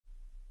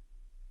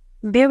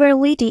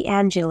Beverly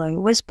D'Angelo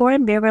was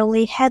born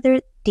Beverly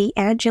Heather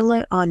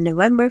D'Angelo on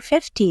November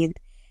 15,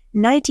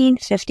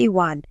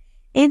 1951,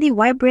 in the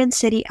vibrant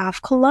city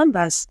of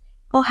Columbus,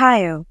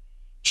 Ohio.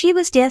 She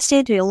was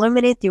destined to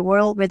illuminate the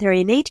world with her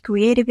innate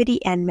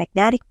creativity and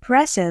magnetic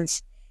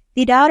presence.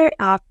 The daughter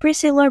of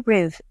Priscilla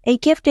Ruth, a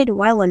gifted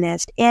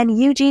violinist, and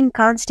Eugene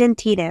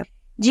Constantino,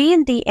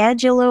 Jean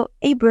D'Angelo,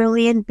 a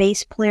brilliant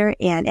bass player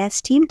and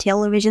esteemed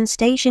television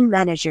station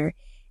manager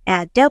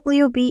at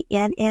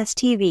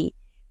WBNS-TV.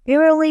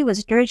 Beverly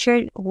was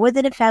nurtured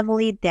within a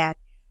family that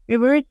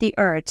revered the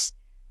arts.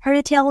 Her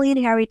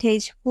Italian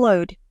heritage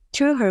flowed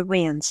through her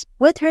veins,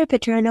 with her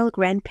paternal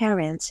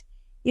grandparents,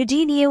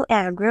 Eugenio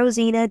and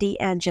Rosina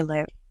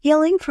D'Angelo,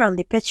 hailing from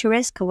the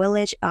picturesque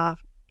village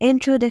of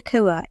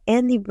Introdacua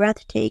in the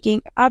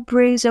breathtaking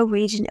Abruzzo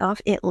region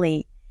of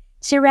Italy.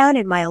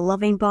 Surrounded by a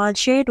loving bond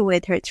shared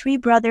with her three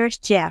brothers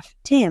Jeff,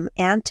 Tim,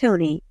 and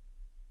Tony.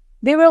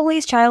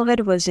 Beverly's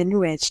childhood was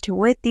enriched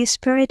with the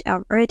spirit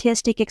of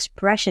artistic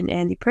expression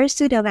and the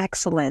pursuit of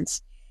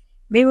excellence.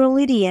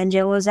 Beverly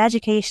D'Angelo's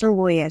educational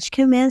voyage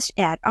commenced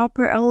at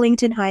Upper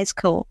Arlington High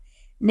School,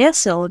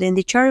 nestled in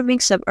the charming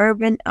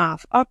suburban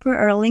of Upper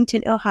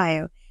Arlington,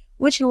 Ohio,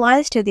 which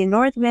lies to the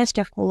northwest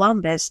of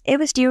Columbus. It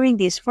was during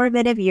these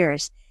formative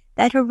years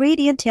that her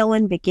radiant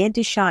talent began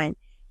to shine,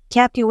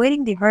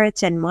 captivating the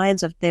hearts and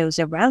minds of those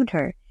around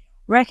her.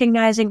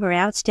 Recognizing her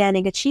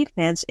outstanding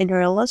achievements in her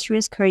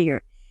illustrious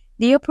career,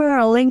 the Upper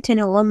Arlington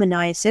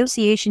Alumni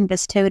Association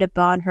bestowed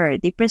upon her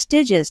the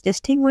prestigious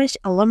Distinguished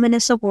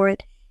Alumnus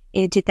Award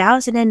in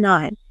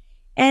 2009,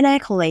 an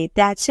accolade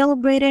that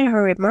celebrated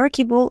her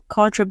remarkable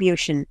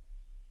contribution.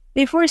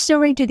 Before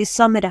soaring to the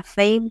summit of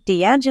fame,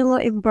 D'Angelo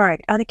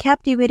embarked on a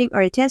captivating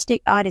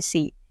artistic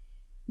odyssey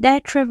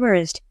that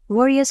traversed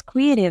various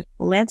creative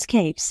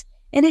landscapes.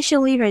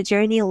 Initially, her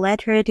journey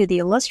led her to the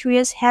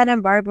illustrious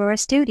Hanna-Barbera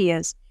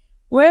Studios,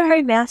 where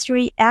her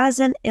mastery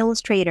as an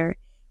illustrator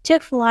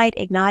took flight,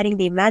 igniting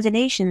the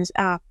imaginations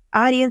of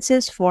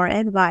audiences far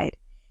and wide.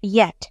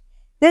 Yet,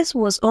 this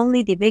was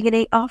only the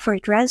beginning of her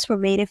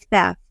transformative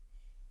path.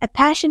 A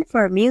passion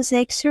for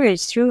music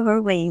surged through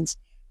her veins,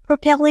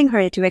 propelling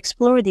her to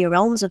explore the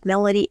realms of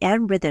melody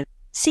and rhythm.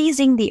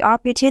 Seizing the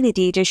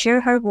opportunity to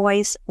share her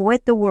voice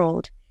with the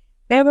world,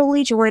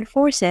 Beverly joined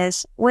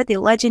forces with the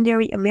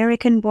legendary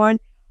American-born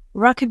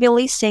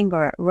rockabilly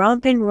singer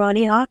Rompin'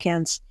 Ronnie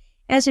Hawkins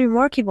as a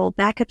remarkable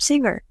backup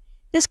singer.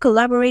 This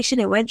collaboration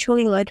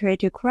eventually led her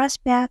to cross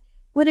paths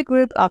with a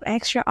group of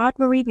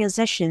extraordinary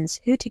musicians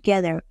who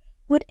together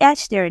would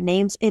etch their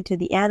names into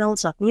the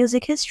annals of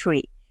music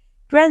history.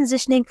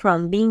 Transitioning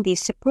from being the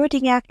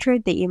supporting actor,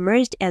 they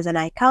emerged as an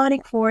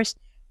iconic force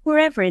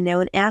forever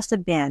known as the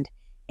band,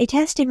 a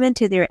testament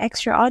to their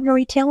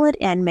extraordinary talent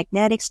and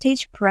magnetic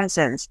stage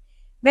presence.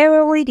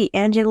 Beverly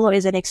D'Angelo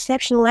is an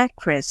exceptional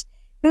actress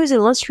whose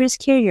illustrious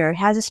career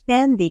has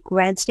spanned the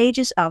grand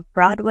stages of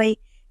Broadway,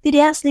 the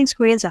dazzling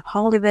screens of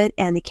Hollywood,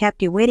 and the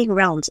captivating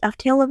realms of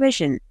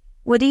television.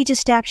 With each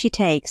step she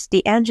takes,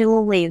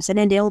 D'Angelo leaves an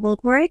indelible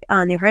mark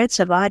on the hearts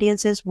of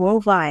audiences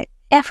worldwide,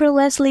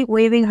 effortlessly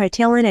weaving her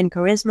talent and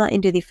charisma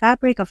into the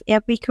fabric of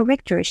every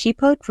character she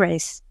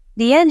portrays.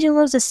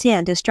 D'Angelo's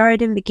ascent to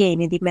stardom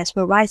began in the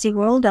mesmerizing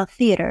world of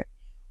theater,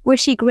 where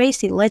she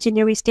graced the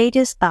legendary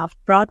stages of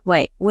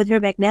Broadway with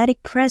her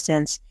magnetic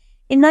presence.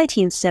 In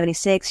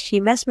 1976, she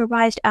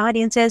mesmerized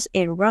audiences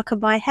in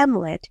Rockabye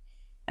Hamlet,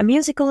 a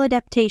musical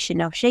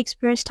adaptation of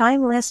Shakespeare's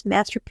timeless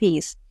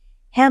masterpiece.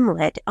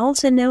 Hamlet,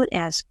 also known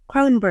as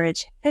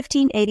Kronberg's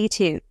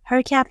 1582,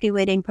 her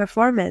captivating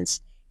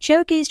performance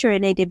showcased her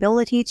innate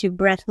ability to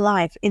breathe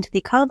life into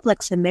the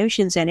complex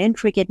emotions and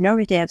intricate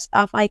narratives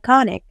of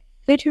iconic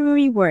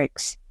literary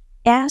works.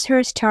 As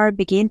her star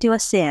began to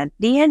ascend,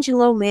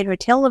 D'Angelo made her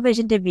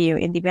television debut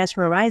in the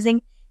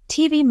mesmerizing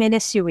TV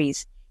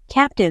miniseries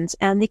Captains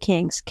and the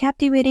Kings,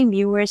 captivating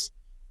viewers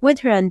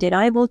with her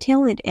undeniable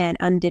talent and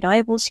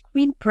undeniable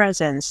screen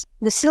presence.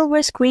 The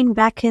silver screen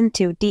beckoned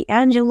to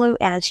D'Angelo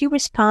as she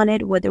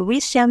responded with a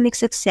resounding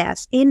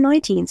success. In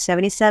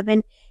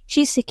 1977,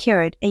 she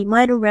secured a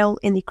minor role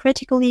in the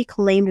critically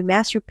acclaimed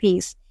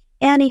masterpiece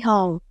Annie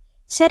Hall,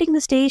 setting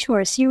the stage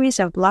for a series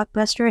of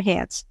blockbuster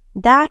hits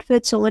that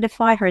would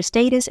solidify her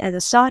status as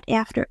a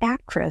sought-after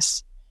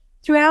actress.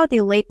 Throughout the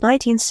late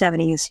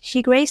 1970s,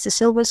 she graced the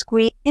silver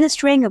screen in a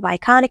string of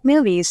iconic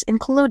movies,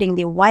 including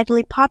the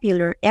widely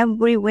popular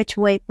Every Which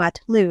Way But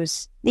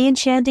Loose, The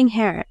Enchanting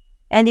Hair,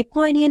 and The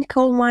Poignant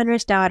Coal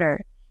Miner's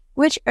Daughter,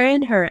 which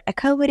earned her a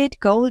coveted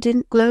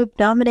Golden Globe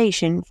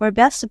nomination for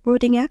Best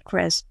Supporting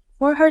Actress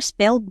for her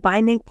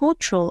spellbinding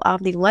portrayal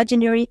of the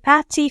legendary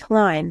Patsy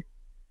Cline.